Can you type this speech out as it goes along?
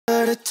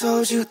should've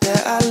told you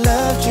that I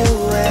loved you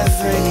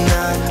every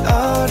night.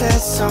 Oh,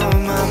 that's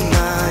on my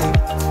mind.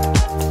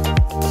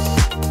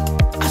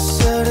 I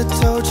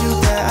should've told you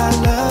that I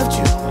loved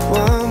you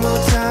one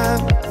more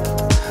time,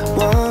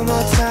 one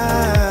more time.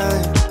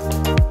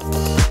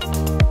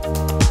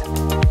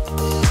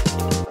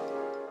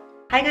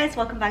 Hi guys,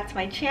 welcome back to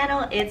my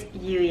channel. It's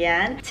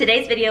Yuyan.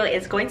 Today's video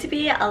is going to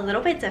be a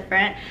little bit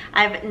different.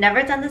 I've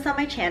never done this on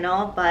my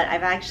channel, but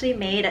I've actually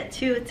made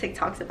 2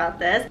 TikToks about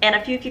this, and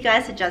a few of you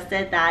guys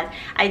suggested that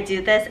I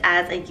do this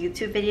as a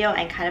YouTube video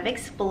and kind of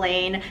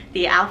explain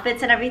the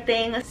outfits and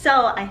everything.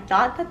 So I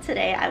thought that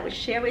today I would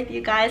share with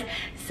you guys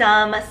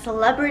some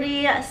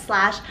celebrity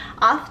slash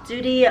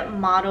off-duty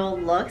model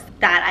looks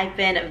that I've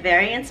been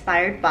very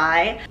inspired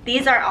by.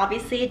 These are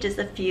obviously just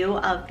a few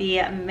of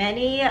the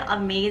many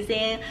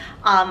amazing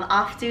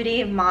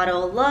off-duty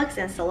model looks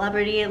and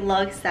celebrity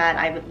looks that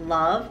I would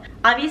love.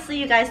 Obviously,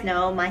 you guys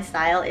know my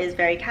style is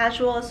very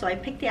casual, so I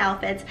picked the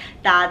outfits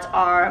that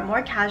are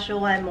more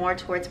casual and more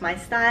towards my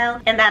style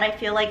and that I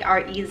feel like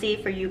are easy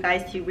for you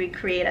guys to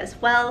recreate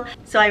as well.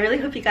 So I really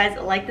hope you guys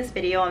like this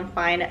video and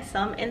find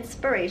some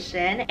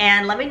inspiration,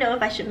 and let me know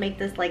if I should make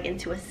this like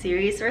into a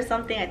series or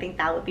something. I think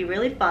that would be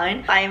really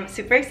fun. I am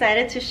super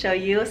excited to show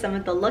you some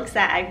of the looks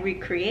that I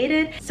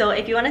recreated. So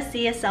if you want to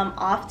see some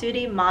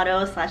off-duty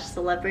model slash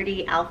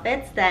celebrity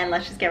outfits, then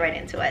let's just get right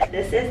into it.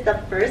 This is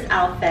the first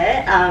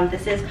outfit.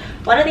 This is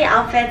one of the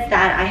outfits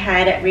that I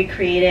had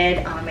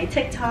recreated on my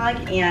TikTok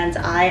and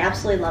I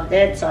absolutely loved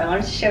it, so I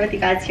wanted to share with you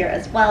guys here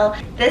as well.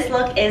 This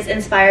look is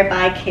inspired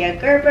by Kaia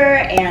Gerber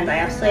and I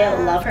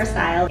absolutely love her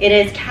style. It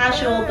is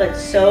casual but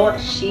so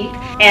chic,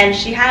 and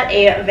she had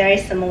a very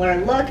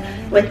similar look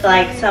with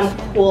like some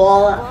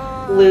cool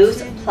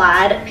loose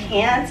plaid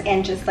pants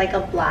and just like a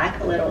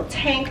black little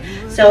tank.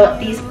 So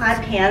these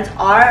plaid pants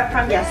are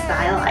from Yes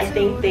Style. I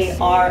think they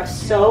are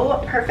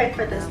so perfect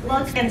for this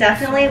look, and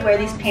definitely wear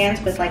these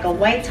pants with like a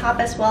white top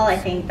as well. I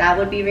think that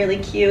would be really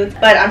cute,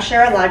 but I'm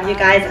sure a lot of you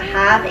guys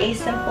have a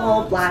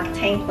simple black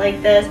tank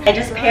like this. I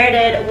just paired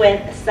it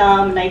with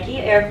some Nike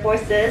Air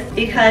Forces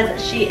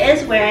because she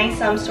is wearing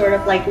some sort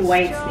of like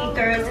white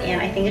sneakers,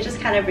 and I think it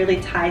just kind of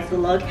really ties the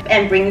look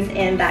and brings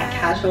in that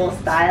casual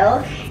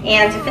style.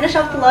 And to finish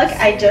off the look,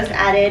 I just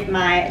added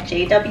my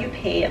JW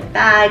Pay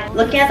bag.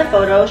 Looking at the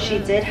photo, she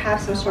did have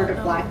some sort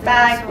of black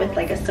bag with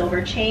like a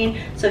silver chain.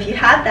 So if you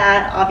have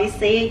that,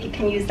 obviously you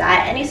can use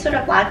that. Any sort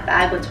of black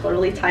bag would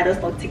totally tie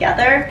this look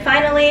together.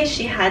 Finally,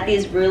 she had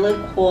these really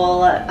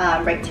cool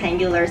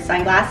rectangular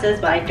sunglasses,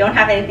 but I don't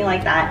have anything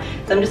like that.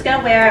 So I'm just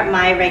gonna wear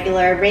my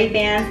regular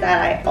Ray-Bans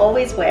that I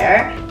always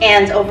wear.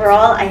 And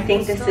overall, I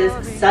think this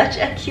is such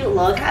a cute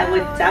look. I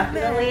would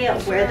definitely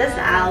wear this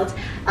out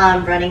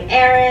running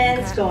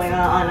errands, going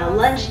on a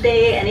lunch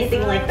date,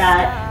 anything like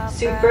that.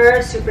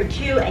 Super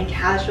cute and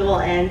casual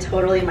and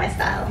totally my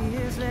style.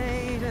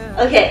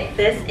 Okay,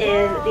 this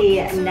is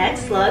the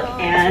next look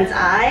and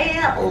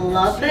I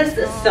love this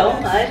so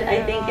much.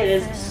 I think it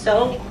is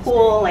so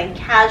cool and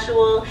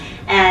casual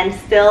and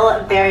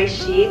still very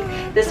chic.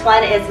 This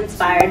one is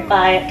inspired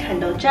by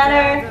Kendall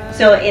Jenner.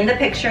 So in the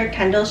picture,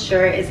 Kendall's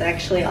shirt is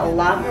actually a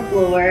lot more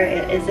bluer.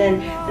 It isn't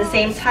the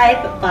same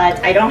type,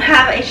 but I don't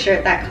have a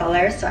shirt that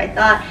color, so I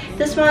thought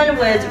this one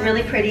was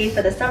really pretty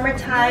for the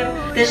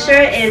summertime. This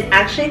shirt is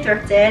actually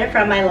thrifted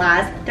from my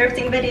last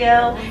thrifting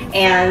video,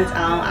 and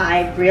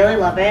I really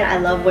love it. I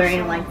love wearing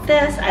it like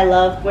this. I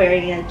love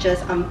wearing it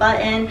just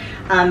unbuttoned,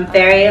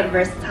 very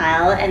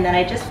versatile. And then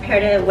I just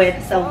paired it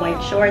with some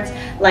white shorts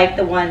like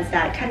the ones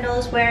that Kendall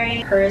is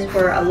wearing. Hers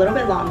were a little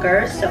bit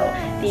longer, so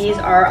these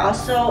are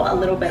also a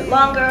little bit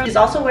longer. She's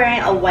also wearing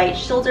a white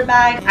shoulder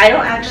bag. I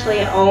don't actually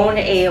own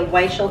a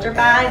white shoulder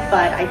bag,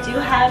 but I do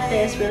have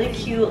this really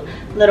cute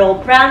little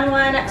brown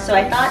one, so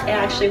I thought it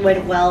actually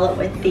went well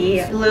with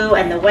the blue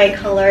and the white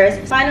colors.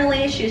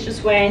 Finally, she's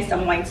just wearing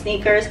some white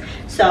sneakers,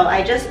 so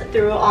I just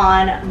threw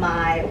on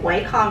my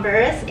white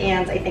Converse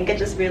and I think it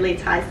just really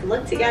ties the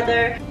look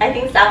together. I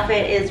think this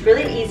outfit is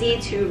really easy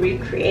to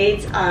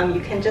recreate.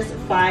 You can just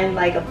find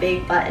like a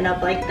big button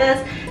up like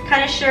this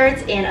kind of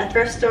shirt in a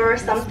thrift store or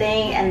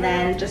something, and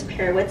then just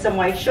pair it with some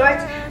white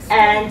shorts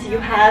and you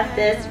have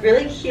this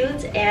really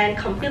cute and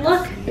comfy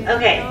look.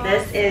 Okay,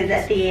 this is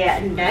the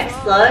next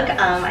look.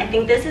 I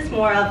think this is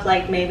more of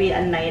like maybe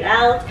a night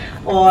out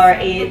or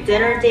a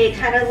dinner date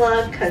kind of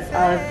look because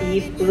of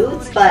the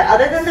boots, but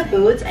other than the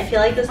boots, I feel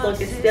like this look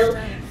is still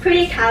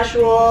pretty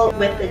casual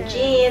with the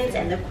jeans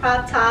and the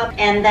crop top,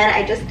 and then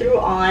I just threw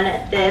on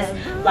this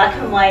black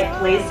and white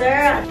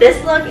blazer.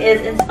 This look is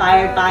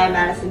inspired by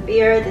Madison.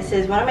 This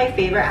is one of my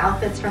favorite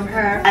outfits from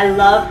her. I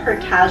love her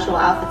casual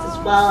outfits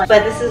as well,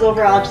 but this is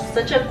overall just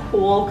such a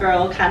cool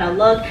girl kind of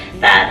look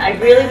that I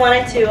really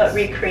wanted to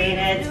recreate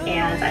it,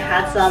 and I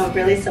had some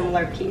really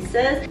similar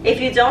pieces. If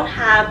you don't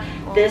have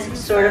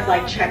this sort of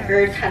like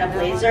checkered kind of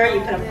blazer,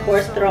 you can of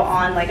course throw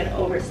on like an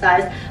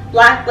oversized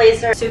black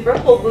blazer. Super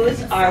cool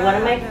boots are one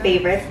of my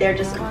favorites. They're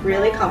just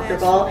really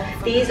comfortable.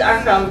 These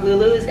are from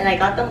Lulu's and I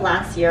got them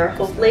last year.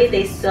 Hopefully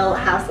they still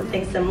have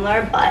something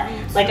similar, but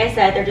like I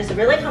said, they're just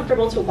really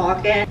comfortable to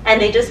walk in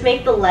and they just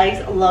make the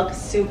legs look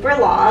super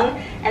long.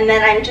 And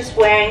then I'm just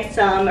wearing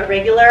some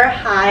regular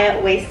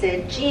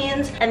high-waisted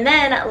jeans. And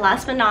then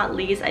last but not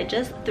least, I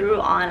just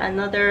threw on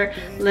another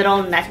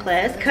little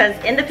necklace because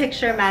in the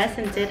picture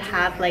Madison did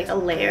have like a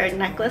layered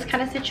necklace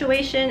kind of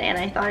situation and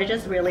I thought it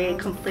just really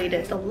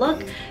completed the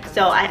look.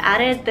 So I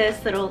added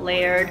this little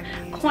layered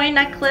coin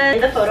necklace.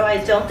 In the photo,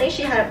 I don't think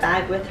she had a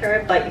bag with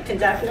her, but you can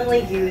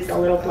definitely use a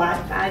little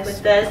black bag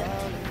with this.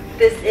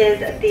 This is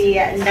the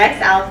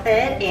next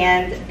outfit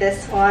and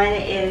this one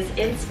is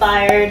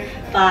inspired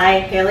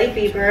by Hailey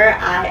Bieber.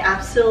 I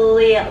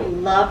absolutely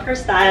love her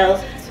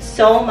style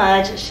so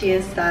much. She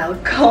is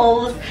styled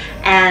goals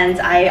and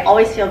I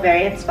always feel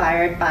very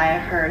inspired by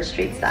her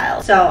street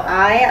style. So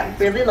I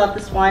really love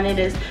this one. It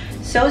is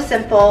so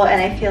simple and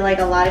I feel like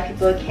a lot of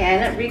people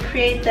can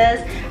recreate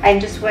this. I'm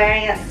just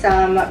wearing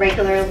some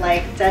regular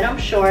like denim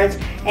shorts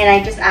and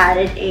I just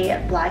added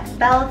a black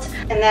belt,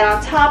 and then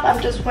on top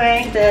I'm just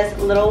wearing this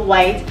little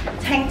white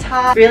tank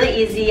top.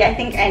 Really easy. I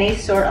think any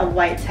sort of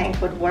white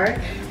tank would work.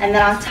 And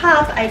then on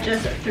top I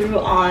just threw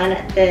on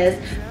this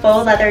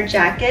faux leather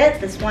jacket.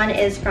 This one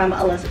is from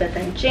Elizabeth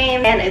 &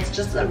 James and it's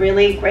just a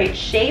really great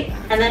shape.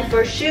 And then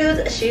for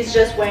shoes, she's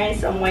just wearing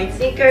some white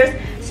sneakers.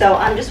 So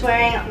I'm just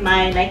wearing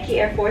my Nike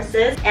Air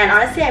Forces, and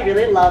honestly I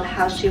really love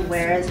how she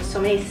wears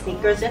so many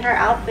sneakers in her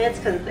outfits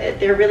because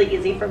they're really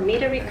easy for me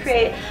to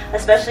recreate,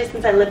 especially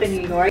since I live in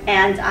New York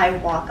and I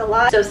walk a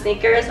lot. So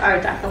sneakers are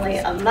definitely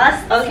a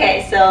must.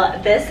 Okay, so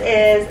this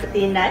is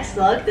the next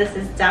look. This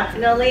is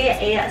definitely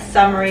a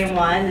summery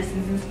one. This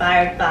is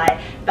inspired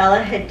by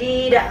Bella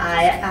Hadid.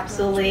 I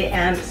absolutely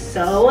am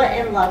so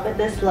in love with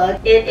this look.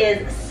 It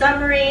is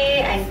summery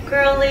and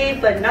girly,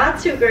 but not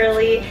too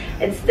girly.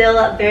 It's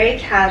still very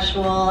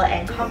casual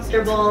and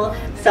comfortable,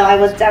 so I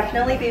will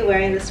definitely be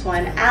wearing this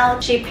one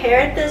out. She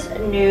paired this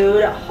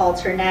nude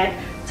halter neck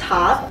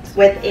top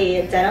with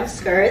a denim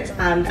skirt.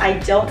 I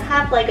don't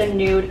have like a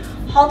nude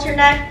halter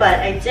neck, but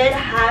I did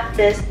have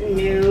this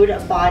nude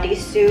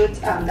bodysuit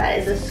that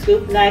is a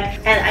scoop neck,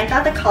 and I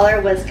thought the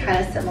color was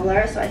kind of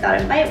similar, so I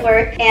thought it might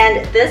work.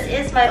 And this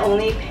is my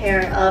only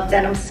pair of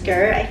denim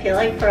skirt. I feel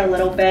like for a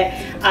little bit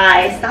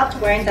I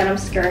stopped wearing denim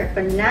skirt,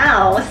 but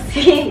now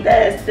seeing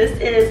this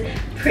is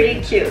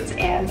pretty cute,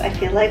 and I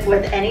feel like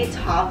with any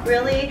top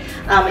really,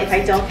 if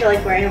I don't feel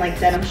like wearing like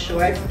denim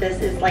shorts, this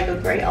is like a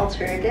great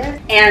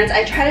alternative. And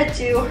I try to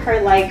do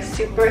her like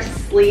super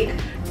sleek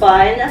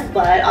bun,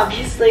 but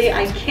obviously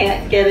I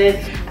can't get it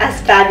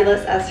as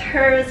fabulous as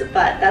hers,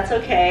 but that's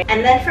okay.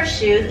 And then for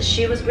shoes,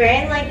 she was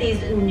wearing like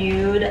these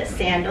nude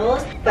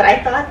sandals, but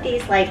I thought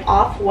these like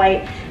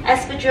off-white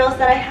espadrilles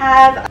that I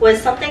have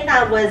was something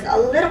that was a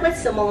little bit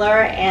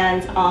similar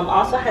and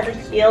also has a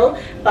heel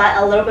but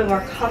a little bit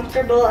more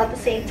comfortable at the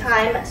same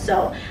time,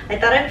 so I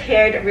thought it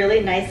paired really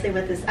nicely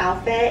with this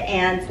outfit.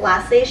 And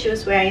lastly, she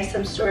was wearing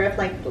some sort of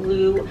like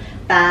blue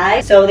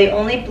bag. So the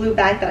only blue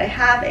bag that I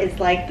have is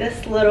like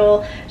this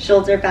little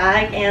shoulder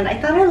bag, and I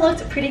thought it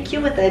looked pretty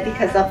cute with it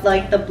because of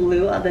like the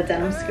blue of the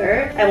denim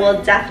skirt. I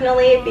will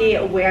definitely be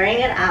wearing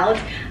it out.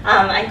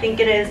 I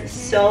think it is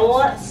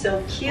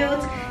so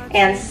cute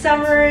and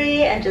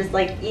summery and just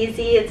like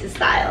easy to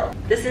style.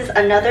 This is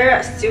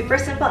another super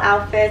simple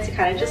outfit to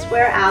kind of just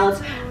wear out.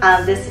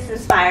 This is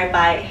inspired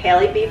by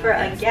Hailey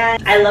Bieber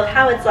again. I love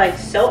how it's like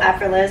so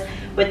effortless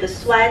with the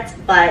sweats,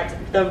 but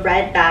the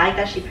red bag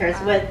that she pairs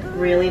with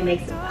really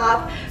makes it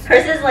pop.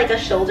 Hers is like a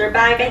shoulder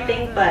bag, I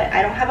think, but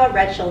I don't have a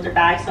red shoulder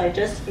bag, so I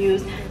just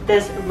use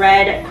this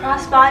red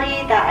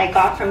crossbody that I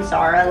got from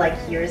Zara like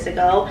years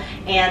ago,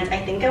 and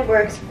I think it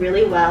works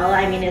really well.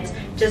 I mean, it's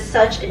just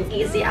such an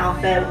easy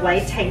outfit.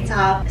 White tank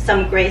top,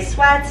 some gray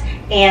sweats,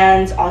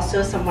 and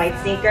also some white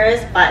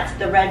sneakers, but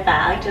the red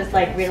bag just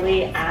like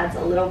really adds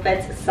a little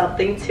bit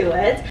something to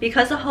it.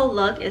 Because the whole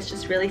look is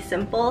just really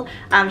simple,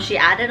 she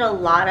added a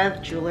lot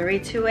of jewelry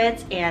to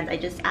it, and I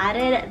just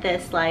added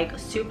this like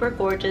super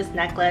gorgeous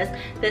necklace.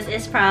 This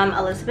is from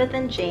Elizabeth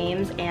 &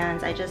 James,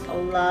 and I just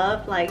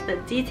love like the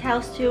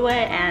details to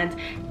it, and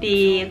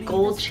the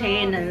gold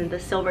chain and the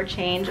silver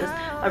chain, just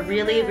a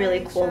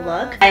really cool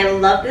look. I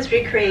love this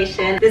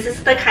recreation. This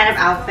is the kind of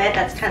outfit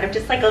that's kind of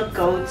just like a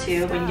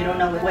go-to when you don't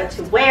know what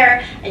to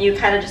wear and you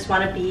kind of just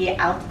want to be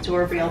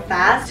outdoor real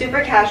fast.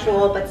 Super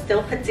casual but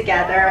still put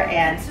together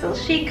and still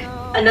chic.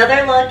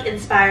 Another look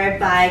inspired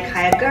by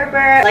Kaia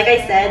Gerber. Like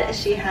I said,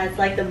 she has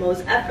like the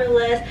most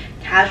effortless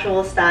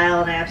casual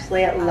style and I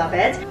absolutely love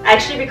it. I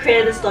actually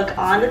recreated this look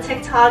on the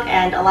TikTok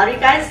and a lot of you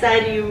guys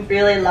said you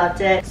really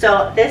loved it.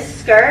 So this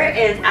skirt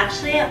is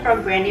actually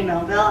from Brandy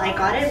Melville. I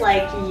got it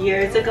like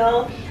years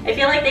ago. I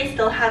feel like they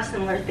still have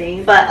similar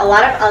things, but a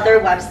lot of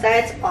other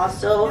websites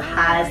also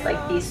has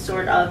like these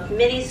sort of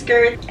midi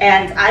skirts,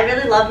 and I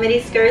really love midi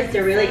skirts.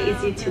 They're really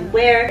easy to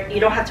wear. You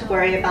don't have to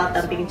worry about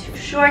them being too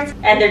short,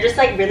 and they're just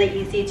like really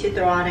easy to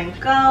throw on and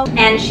go.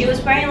 And she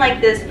was wearing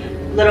like this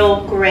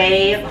little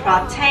gray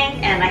crop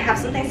tank, and I have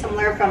something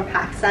similar from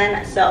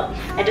PacSun, so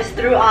I just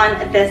threw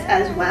on this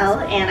as well,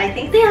 and I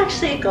think they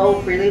actually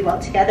go really well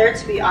together.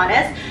 To be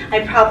honest,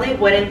 I probably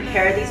wouldn't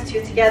pair these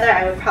two together.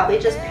 I would probably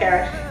just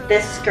pair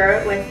this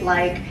skirt with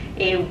like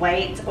a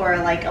white or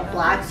like a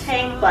black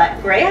tank,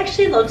 but gray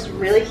actually looks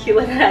really cute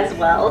with it as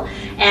well.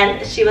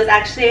 And she was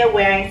actually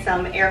wearing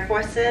some Air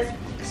Forces,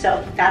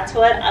 so that's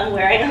what I'm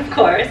wearing, of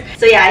course.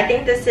 So yeah, I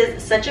think this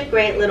is such a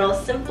great little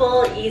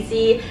simple,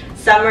 easy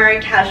summer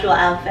casual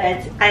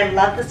outfit. I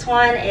love this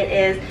one. It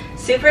is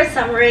super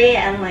summery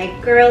and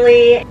like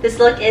girly. This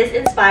look is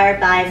inspired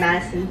by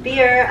Madison.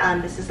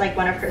 This is like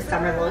one of her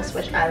summer looks,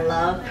 which I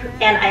love.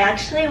 And I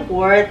actually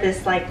wore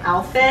this like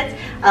outfit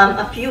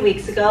a few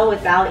weeks ago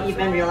without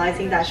even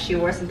realizing that she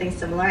wore something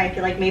similar. I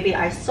feel like maybe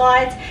I saw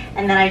it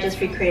and then I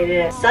just recreated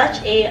it.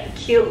 Such a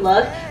cute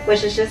look,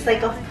 which is just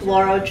like a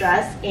floral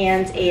dress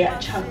and a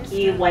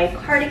chunky white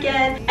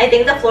cardigan. I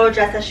think the floral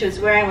dress that she was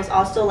wearing was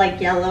also like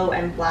yellow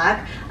and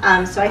black.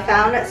 So I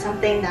found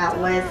something that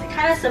was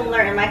kind of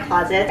similar in my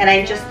closet, and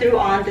I just threw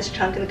on this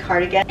chunk of the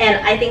cardigan.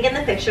 And I think in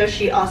the picture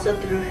she also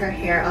threw her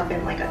hair up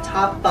in like a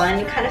top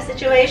bun kind of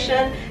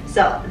situation.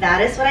 So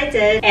that is what I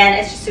did, and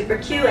it's just super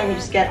cute, and you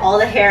just get all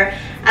the hair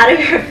out of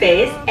your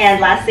face.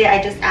 And lastly,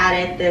 I just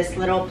added this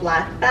little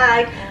black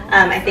bag.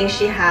 I think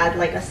she had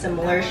like a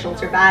similar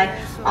shoulder bag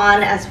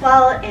on as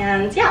well,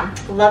 and yeah,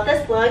 love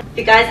this look. If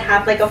you guys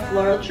have like a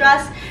floral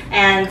dress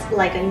and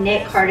like a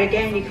knit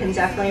cardigan, you can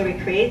definitely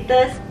recreate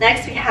this.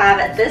 Next, we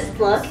have this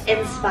look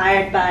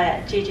inspired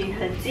by Gigi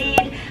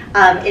Hadid.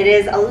 It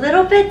is a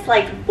little bit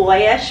like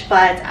boyish,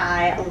 but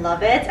I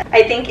love it.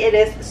 I think it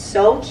is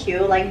so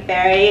cute, like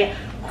very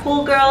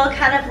cool girl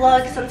kind of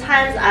look.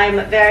 Sometimes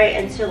I'm very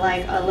into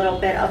like a little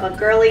bit of a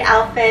girly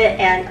outfit,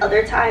 and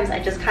other times I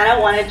just kind of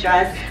want to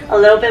dress a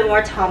little bit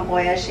more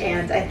tomboyish,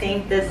 and I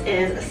think this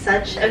is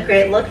such a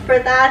great look for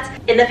that.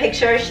 In the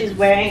picture, she's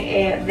wearing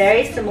a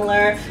very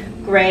similar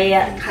gray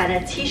kind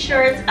of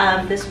t-shirt.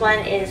 This one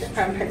is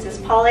from Princess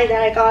Polly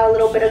that I got a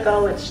little bit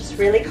ago. It's just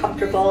really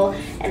comfortable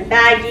and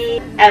baggy,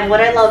 and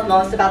what I love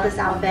most about this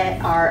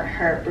outfit are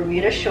her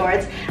Bermuda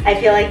shorts. I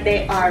feel like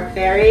they are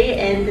very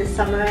in the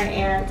summer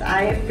and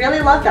I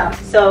really love them.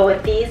 So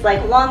these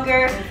like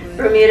longer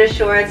Bermuda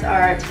shorts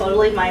are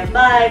totally my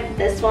vibe.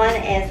 This one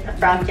is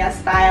from Yes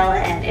Style,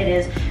 and it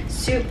is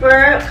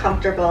super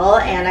comfortable,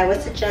 and I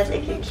would suggest,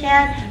 if you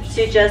can,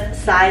 to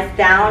just size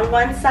down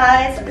one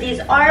size. These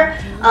are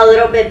a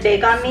little bit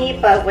big on me,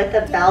 but with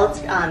the belt,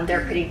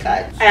 they're pretty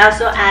good. I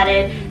also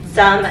added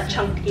some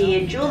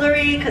chunky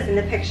jewelry, because in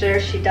the picture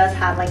she does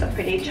have like a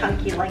pretty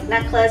chunky like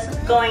necklace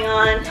going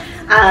on,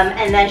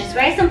 and then she's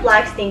wearing some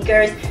black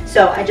sneakers,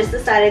 so I just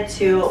decided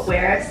to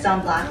wear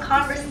some black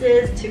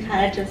Converses to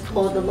kind of just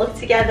hold the look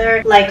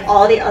together. Like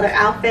all the other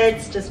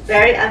outfits, just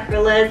very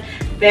effortless,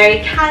 very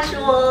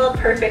casual,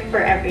 perfect for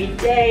every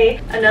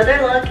day.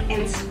 Another look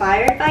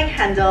inspired by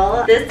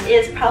Kendall. This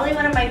is probably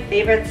one of my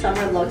favorite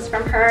summer looks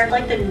from her,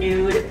 like the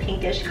nude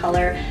pinkish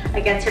color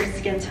against her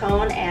skin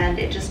tone, and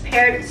it just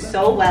paired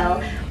so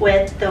well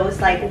with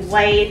those like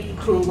white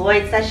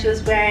culottes that she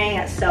was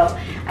wearing. So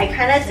I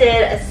kind of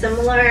did a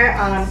similar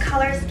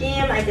color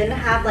scheme. I didn't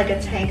have like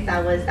a tank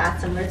that was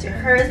that similar to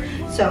hers,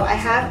 so I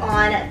have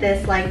on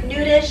this like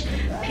nudish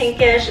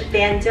pinkish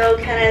bandeau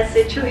kind of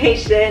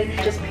situation.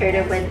 I just paired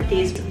it with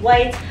these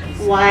white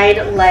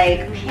wide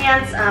leg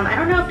pants. I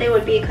don't know if they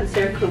would be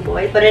considered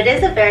culottes, but it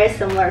is a very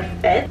similar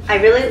fit. I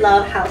really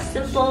love how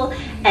simple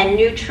and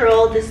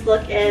neutral this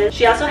look is.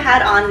 She also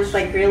had on this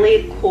like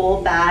really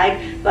cool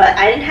bag, but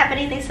I didn't have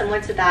anything similar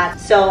to that,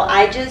 so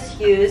I just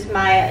used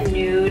my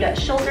nude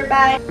shoulder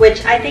bag,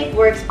 which I think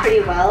works pretty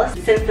well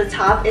since the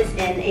top is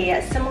in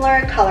a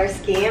similar color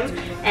scheme.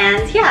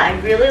 And yeah, I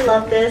really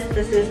love this.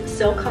 This is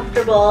so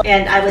comfortable,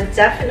 and I would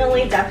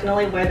definitely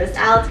wear this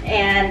out.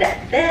 And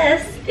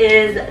this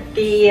is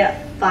the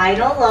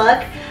final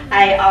look.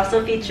 I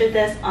also featured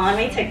this on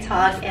my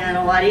TikTok, and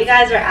a lot of you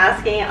guys are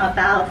asking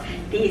about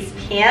these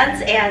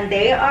pants, and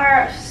they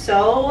are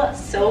so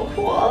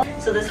cool.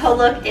 So this whole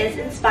look is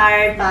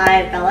inspired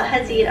by Bella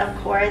Hadid,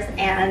 of course,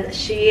 and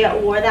she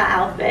wore that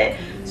outfit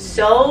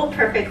so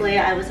perfectly.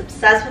 I was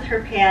obsessed with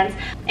her pants,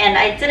 and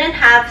I didn't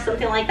have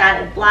something like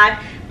that in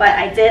black, but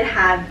I did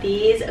have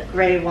these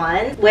gray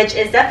ones, which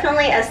is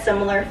definitely a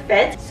similar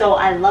fit. So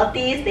I love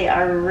these. They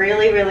are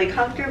really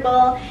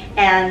comfortable,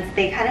 and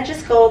they kind of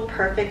just go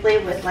perfectly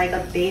with like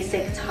a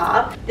basic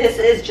top. This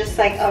is just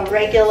like a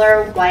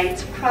regular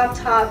white crop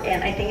top,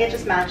 and I think it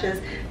just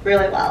matches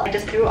really well. I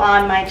just threw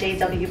on my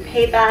JW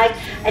Pay bag.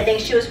 I think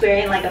she was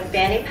wearing like a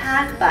fanny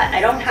pack, but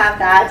I don't have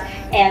that,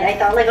 and I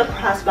thought like a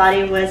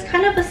crossbody was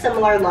kind of a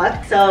similar look.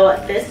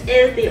 So this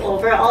is the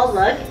overall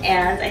look,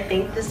 and I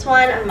think this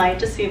one might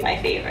just be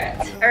my favorite.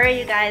 Alright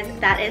you guys,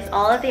 that is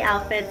all of the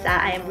outfits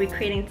that I am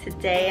recreating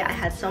today. I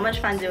had so much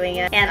fun doing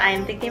it, and I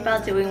am thinking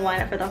about doing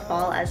one for the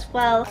fall as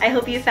well. I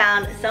hope you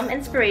found some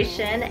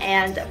inspiration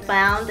and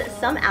found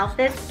some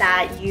outfits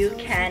that you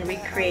can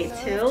recreate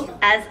too.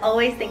 As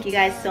always, thank you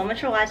guys so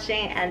much for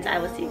watching, and I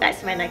will see you guys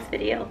in my next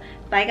video.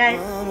 Bye guys.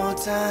 One more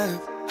time.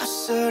 I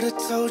should've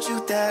told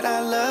you that I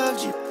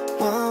loved you.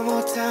 One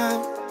more time,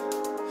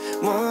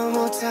 one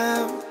more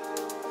time,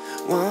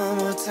 one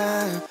more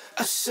time.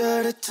 I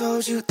should've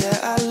told you that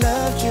I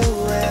loved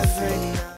you every